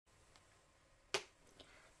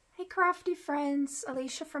crafty friends,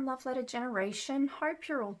 Alicia from Love Letter Generation. Hope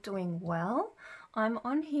you're all doing well. I'm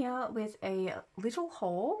on here with a little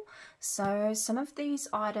haul. So some of these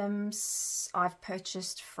items I've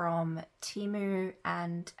purchased from Temu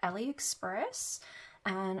and Aliexpress,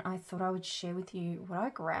 and I thought I would share with you what I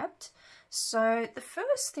grabbed. So the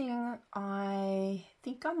first thing I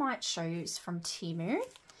think I might show you is from Temu.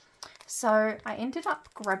 So I ended up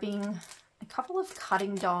grabbing a couple of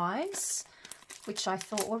cutting dies, which I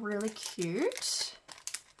thought were really cute.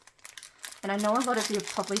 And I know a lot of you have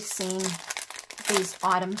probably seen these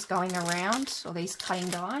items going around, or these cutting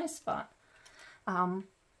dies, but I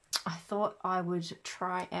thought I would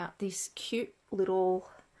try out this cute little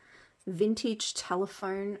vintage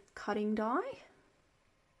telephone cutting die.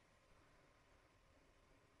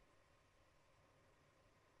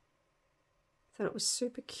 Thought it was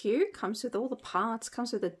super cute. Comes with all the parts,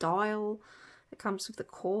 comes with a dial, it comes with the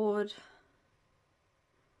cord.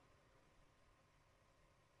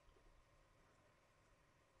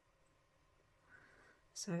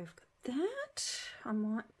 So I've got that. I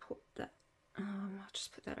might put that, I'll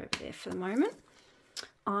just put that over there for the moment.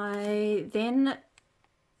 I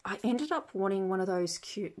ended up wanting one of those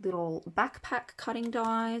cute little backpack cutting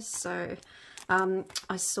dies. So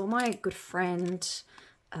I saw my good friend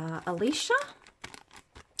Alicia,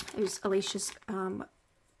 who's Alicia's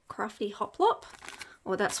Crafty Hoplop,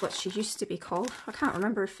 or that's what she used to be called. I can't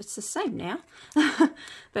remember if it's the same now.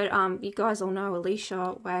 But you guys all know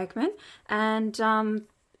Alicia Wagman, and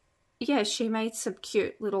yeah, she made some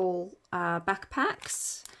cute little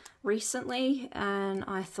backpacks recently, and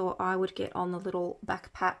I thought I would get on the little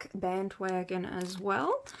backpack bandwagon as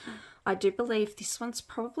well. I do believe this one's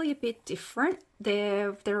probably a bit different.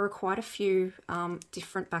 There are quite a few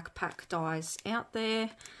different backpack dies out there.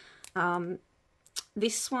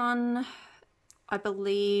 This one, I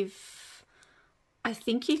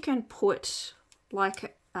think you can put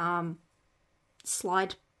like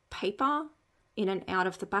slide paper in and out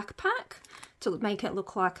of the backpack to make it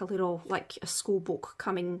look like a little, like a school book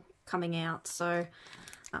coming out. So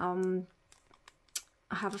I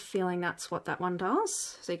have a feeling that's what that one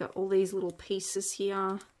does. So you got all these little pieces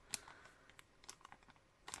here.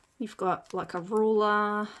 You've got like a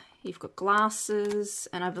ruler, you've got glasses,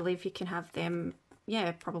 and I believe you can have them,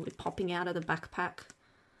 yeah, probably popping out of the backpack.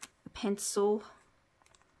 A pencil.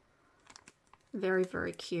 Very,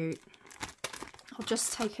 very cute. I'll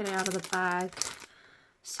just take it out of the bag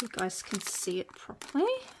so you guys can see it properly.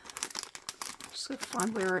 Just gotta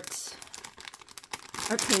find where it's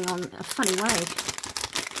opening on a funny way.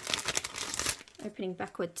 Opening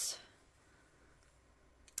backwards.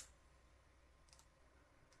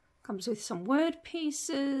 Comes with some word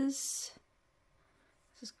pieces.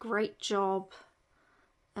 This is a great job.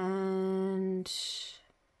 And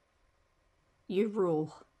you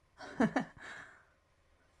rule.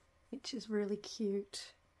 Which is really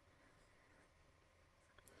cute.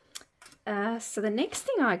 So the next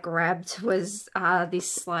thing I grabbed was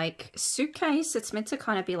this like suitcase. It's meant to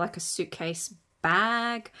kind of be like a suitcase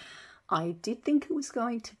bag. I did think it was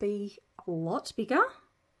going to be a lot bigger.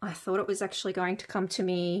 I thought it was actually going to come to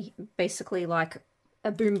me basically like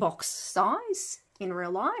a boombox size in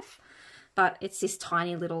real life, but it's this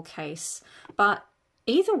tiny little case. But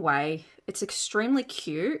either way, it's extremely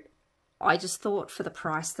cute. I just thought for the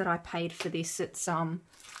price that I paid for this, it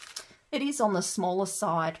is on the smaller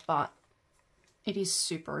side, but it is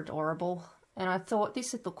super adorable. And I thought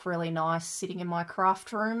this would look really nice sitting in my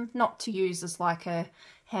craft room, not to use as like a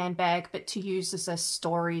handbag, but to use as a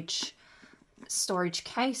storage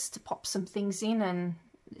case to pop some things in and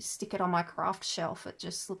stick it on my craft shelf. It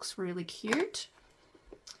just looks really cute.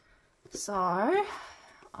 So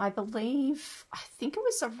I think it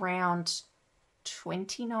was around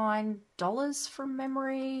 $29 from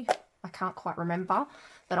memory. I can't quite remember,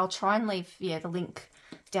 but I'll try and leave, yeah, the link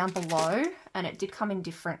down below. And it did come in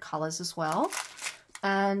different colors as well.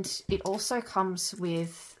 And it also comes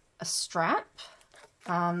with a strap,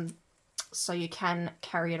 so you can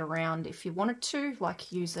carry it around if you wanted to,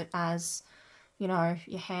 like use it as, you know,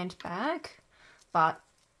 your handbag. But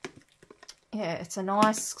yeah, it's a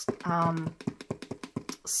nice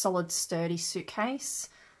solid sturdy suitcase.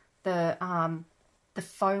 The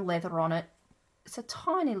faux leather on it, it's a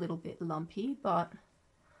tiny little bit lumpy, but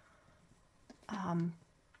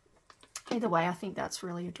either way, I think that's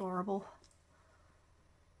really adorable.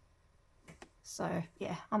 So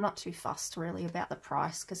yeah, I'm not too fussed really about the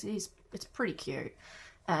price because it's pretty cute,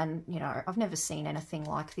 and you know, I've never seen anything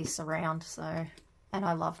like this around. So, and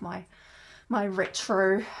I love my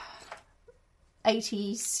retro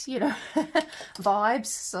 80s, you know, vibes.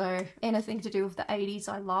 So anything to do with the 80s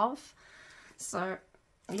I love. So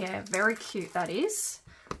yeah, very cute that is.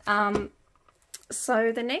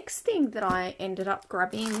 So the next thing that I ended up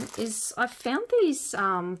grabbing is I found these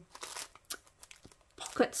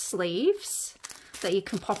pocket sleeves that you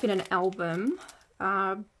can pop in an album,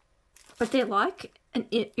 but they're like an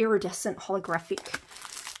iridescent holographic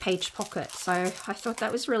page pocket. So I thought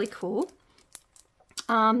that was really cool.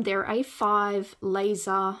 They're A5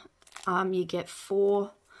 laser. You get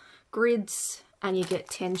 4 grids and you get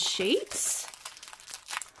 10 sheets.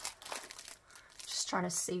 Just trying to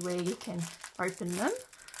see where you can open them.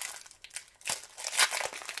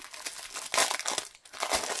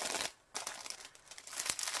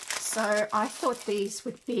 So I thought these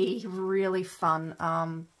would be really fun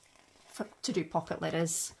to do pocket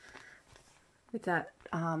letters with that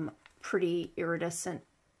pretty iridescent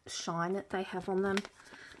shine that they have on them.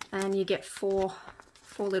 And you get four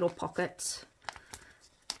little pockets.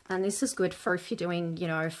 And this is good for if you're doing, you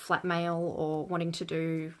know, flat mail or wanting to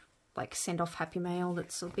do like send off happy mail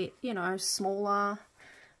that's a bit, you know, smaller,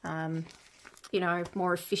 you know,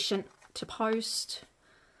 more efficient to post.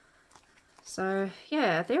 So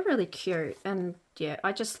yeah, they're really cute, and yeah,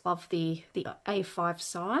 I just love the A5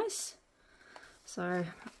 size. So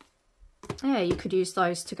yeah, you could use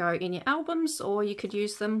those to go in your albums, or you could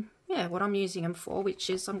use them, yeah, what I'm using them for, which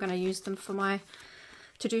is I'm going to use them for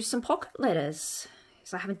to do some pocket letters,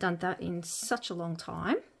 because I haven't done that in such a long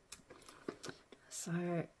time. So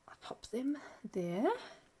I pop them there.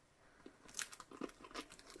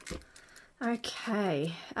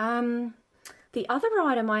 Okay, the other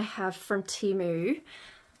item I have from Temu,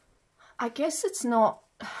 I guess it's not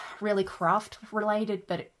really craft related,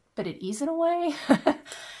 but it is in a way.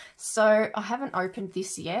 So I haven't opened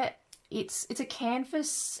this yet. It's a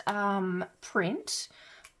canvas print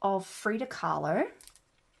of Frida Kahlo,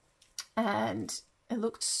 and it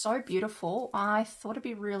looked so beautiful. I thought it'd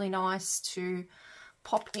be really nice to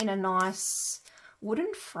pop in a nice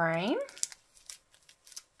wooden frame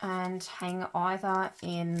and hang either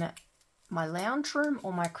in my lounge room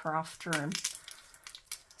or my craft room.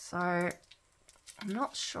 So I'm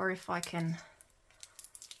not sure if I can,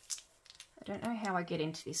 I don't know how I get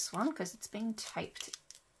into this one because it's being taped.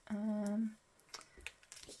 Hold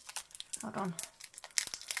on,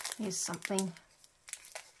 here's something.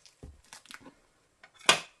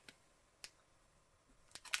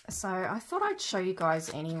 So I thought I'd show you guys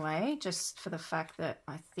anyway, just for the fact that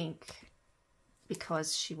I think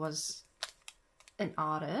because she was an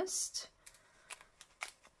artist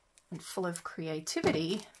and full of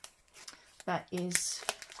creativity, that is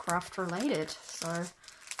craft related. So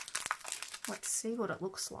let's see what it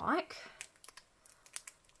looks like.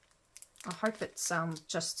 I hope it's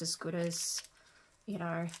just as good as, you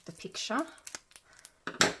know, the picture.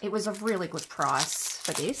 It was a really good price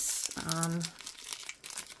for this.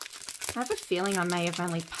 I have a feeling I may have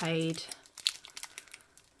only paid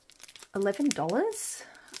 $11.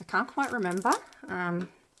 I can't quite remember.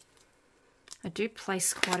 I do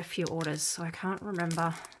place quite a few orders, so I can't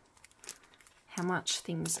remember how much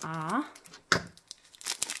things are.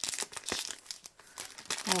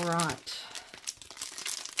 All right.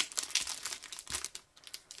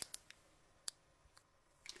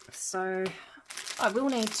 So I will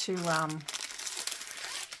need to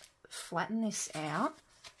flatten this out.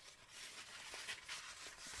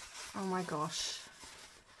 Oh my gosh,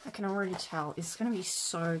 I can already tell it's going to be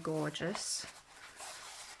so gorgeous.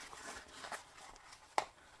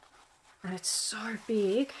 And it's so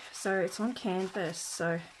big, so it's on canvas,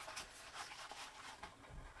 so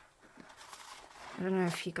I don't know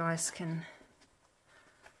if you guys can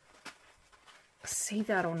see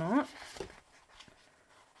that or not.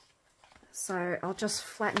 So I'll just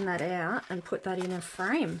flatten that out and put that in a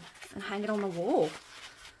frame and hang it on the wall.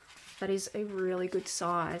 That is a really good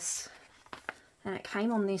size. And it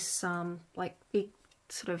came on this like big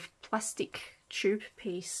sort of plastic tube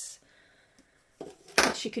piece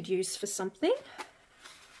that you could use for something.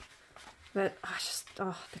 But I just,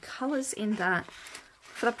 oh, the colours in that,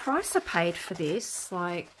 for the price I paid for this,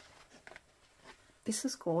 like, this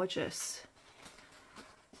is gorgeous.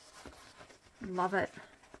 Love it.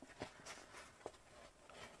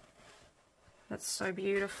 That's so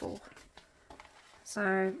beautiful.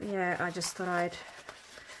 So yeah, I just thought I'd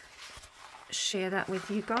share that with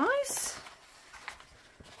you guys.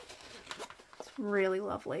 It's really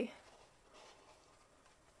lovely.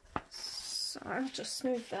 So I'll just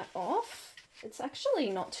move that off. It's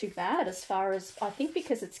actually not too bad as far as, I think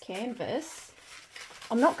because it's canvas,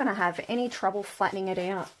 I'm not going to have any trouble flattening it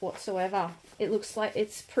out whatsoever. It looks like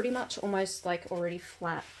it's pretty much almost like already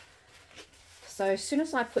flat. So as soon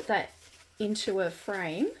as I put that into a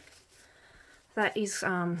frame, that is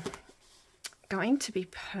going to be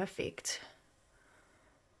perfect.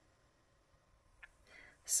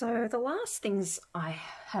 So the last things I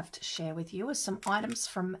have to share with you are some items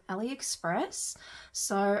from Aliexpress.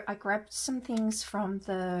 So I grabbed some things from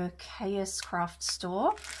the KS Craft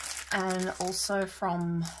store and also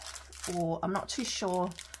from, or I'm not too sure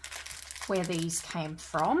where these came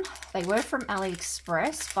from. They were from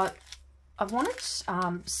Aliexpress, but I wanted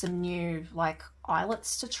some new like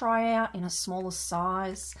eyelets to try out in a smaller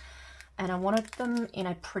size, and I wanted them in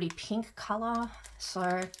a pretty pink colour.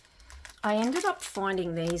 So I ended up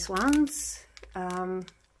finding these ones. I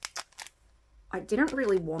didn't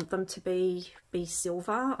really want them to be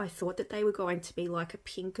silver. I thought that they were going to be like a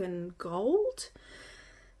pink and gold.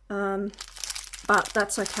 But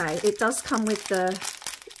that's okay. It does come with the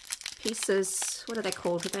pieces, what are they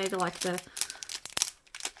called? They're like the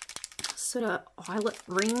sort of eyelet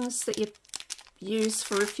rings that you use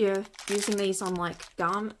for if you're using these on like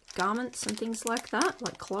garments and things like that,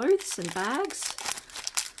 like clothes and bags.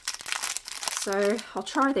 So I'll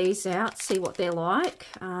try these out, see what they're like.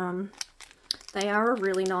 They are a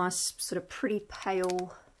really nice sort of pretty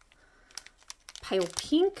pale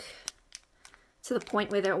pink, to the point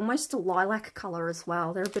where they're almost a lilac colour as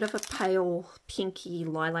well. They're a bit of a pale pinky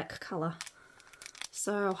lilac colour.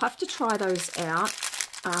 So I'll have to try those out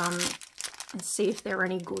and see if they're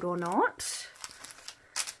any good or not.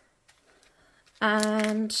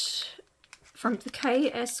 And from the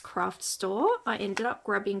KS Craft store, I ended up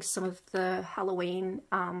grabbing some of the Halloween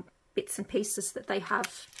bits and pieces that they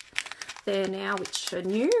have there now, which are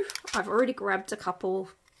new. I've already grabbed a couple,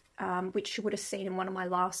 which you would have seen in one of my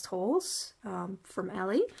last hauls from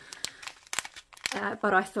Ali.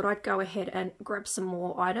 But I thought I'd go ahead and grab some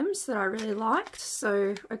more items that I really liked.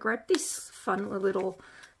 So I grabbed this fun little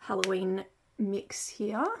Halloween mix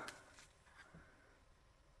here.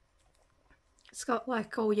 It's got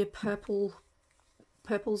like all your purples,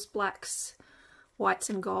 blacks, whites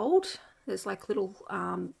and gold. There's like little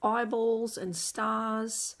eyeballs and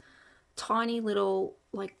stars, tiny little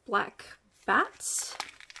like black bats.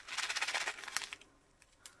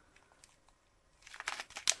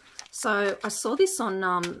 So I saw this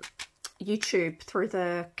on YouTube through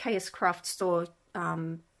the KS Craft store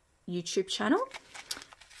YouTube channel,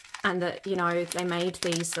 and that, you know, they made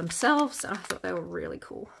these themselves, and I thought they were really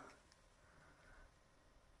cool.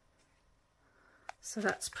 So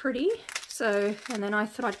that's pretty. So, and then I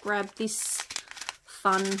thought I'd grab this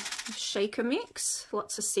fun shaker mix.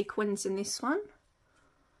 Lots of sequins in this one.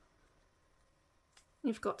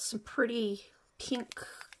 You've got some pretty pink,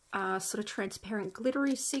 sort of transparent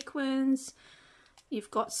glittery sequins.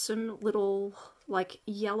 You've got some little like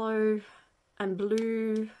yellow and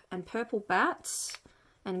blue and purple bats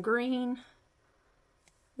and green.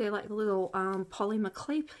 They're like little polymer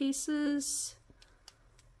clay pieces.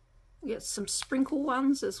 You get some sprinkle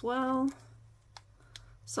ones as well.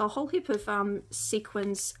 So a whole heap of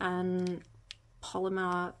sequins and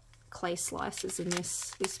polymer clay slices in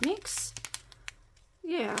this mix.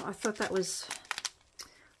 Yeah, I thought that was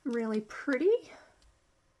really pretty.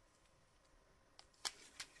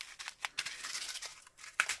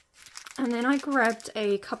 And then I grabbed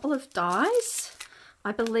a couple of dies.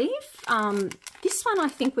 I believe this one I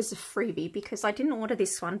think was a freebie because I didn't order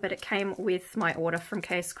this one, but it came with my order from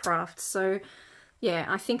KS Craft. So yeah,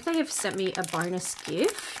 I think they have sent me a bonus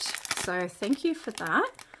gift. So thank you for that.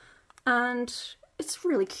 And it's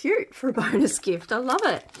really cute for a bonus gift. I love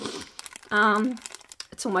it.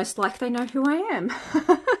 It's almost like they know who I am.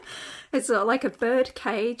 It's like a bird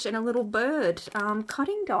cage and a little bird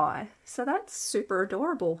cutting die. So that's super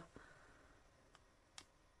adorable.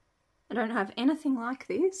 I don't have anything like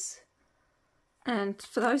this. And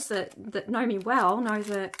for those that know me well, know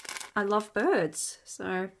that I love birds.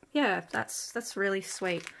 So yeah, that's really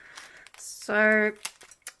sweet. So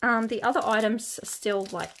the other items are still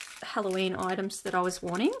like Halloween items that I was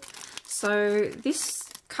wanting. So this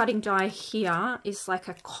cutting die here is like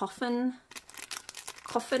a coffin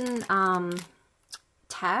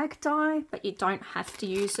tag die, but you don't have to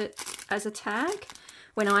use it as a tag.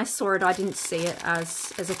 When I saw it, I didn't see it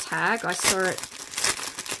as a tag. I saw it,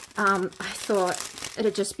 I thought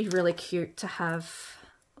it'd just be really cute to have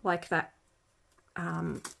like that,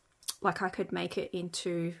 like I could make it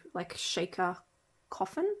into like shaker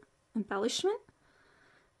coffin embellishment.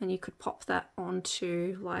 And you could pop that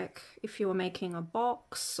onto, like, if you were making a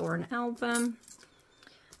box or an album.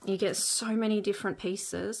 You get so many different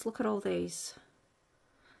pieces. Look at all these.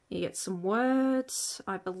 You get some words.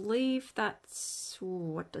 I believe that's, ooh,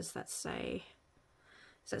 what does that say?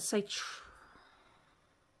 Does that say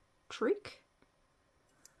trick?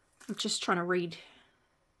 I'm just trying to read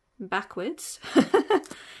backwards.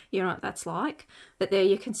 You know what that's like. But there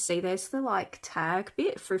you can see there's the like tag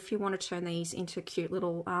bit for if you want to turn these into cute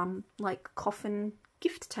little like coffin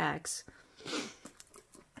gift tags,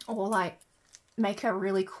 or like make a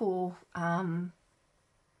really cool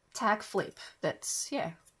tag flip that's,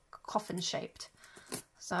 yeah, coffin shaped.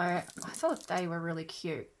 So I thought they were really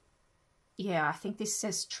cute. Yeah, I think this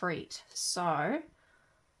says treat. So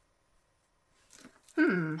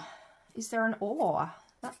is there an or?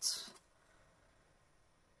 That's,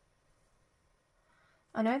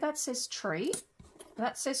 I know that says treat,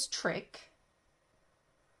 that says trick.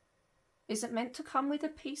 Is it meant to come with a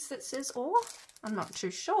piece that says or? I'm not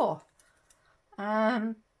too sure.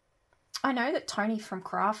 I know that Tony from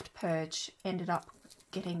Craft Purge ended up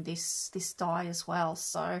getting this die as well,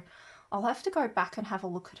 so I'll have to go back and have a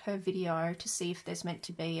look at her video to see if there's meant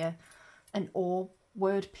to be an or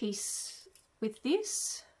word piece with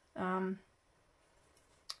this.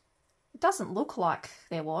 It doesn't look like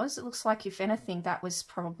there was. It looks like, if anything, that was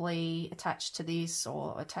probably attached to this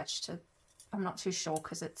or attached to, I'm not too sure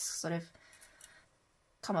because it's sort of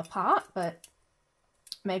come apart, but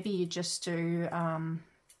maybe you just do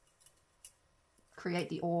create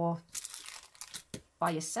the or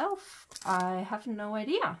by yourself. I have no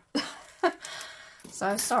idea.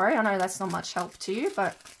 So sorry, I know that's not much help to you,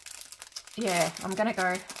 but yeah, I'm gonna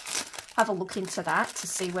go have a look into that to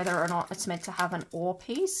see whether or not it's meant to have an or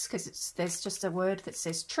piece, because there's just a word that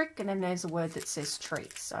says trick and then there's a word that says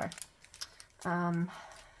treat. So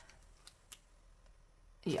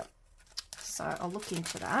yeah, so I'll look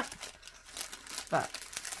into that. But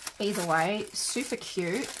either way, super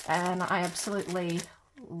cute, and I absolutely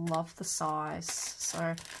love the size. So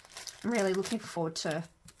I'm really looking forward to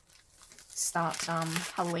start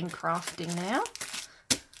Halloween crafting now.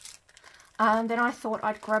 And then I thought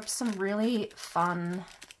I'd grab some really fun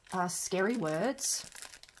scary words,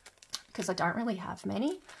 because I don't really have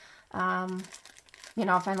many. You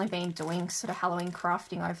know, I've only been doing sort of Halloween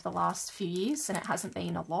crafting over the last few years, and it hasn't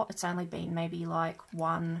been a lot. It's only been maybe like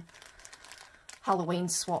one Halloween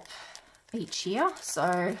swap each year.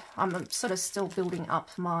 So I'm sort of still building up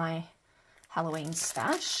my Halloween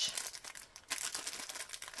stash.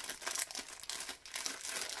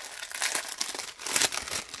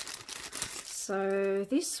 So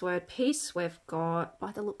this word piece we've got,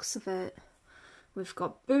 by the looks of it, we've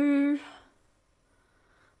got boo.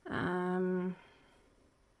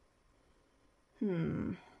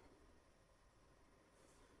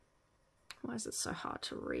 Why is it so hard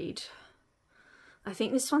to read? I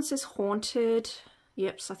think this one says haunted.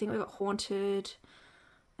 Yep, so I think we've got haunted.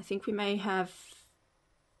 I think we may have...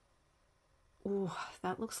 Oh,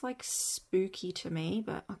 that looks like spooky to me,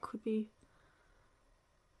 but I could be...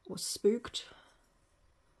 Or spooked.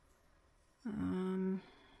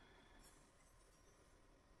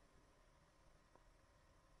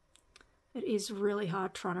 It is really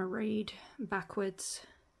hard trying to read backwards.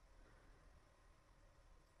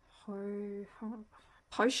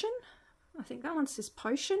 Potion? I think that one says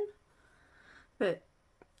potion. But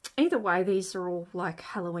either way, these are all like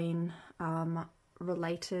Halloween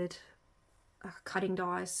related cutting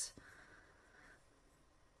dies.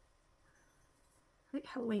 I think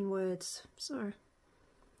Halloween words. So,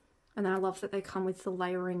 and then I love that they come with the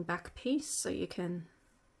layering back piece, so you can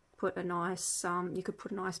put a nice you could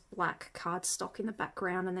put a nice black cardstock in the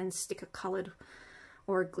background and then stick a coloured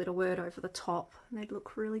or a glitter word over the top, and they'd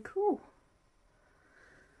look really cool.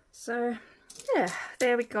 So yeah,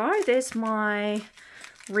 there we go. There's my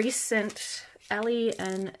recent Ali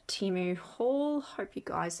and Temu haul. Hope you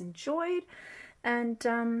guys enjoyed, and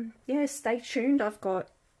yeah, stay tuned. I've got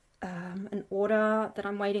an order that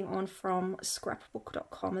I'm waiting on from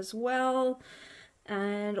scrapbook.com as well,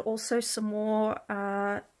 and also some more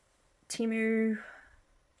Temu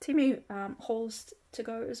hauls to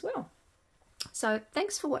go as well. So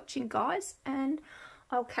thanks for watching, guys, and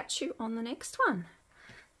I'll catch you on the next one.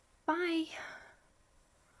 Bye.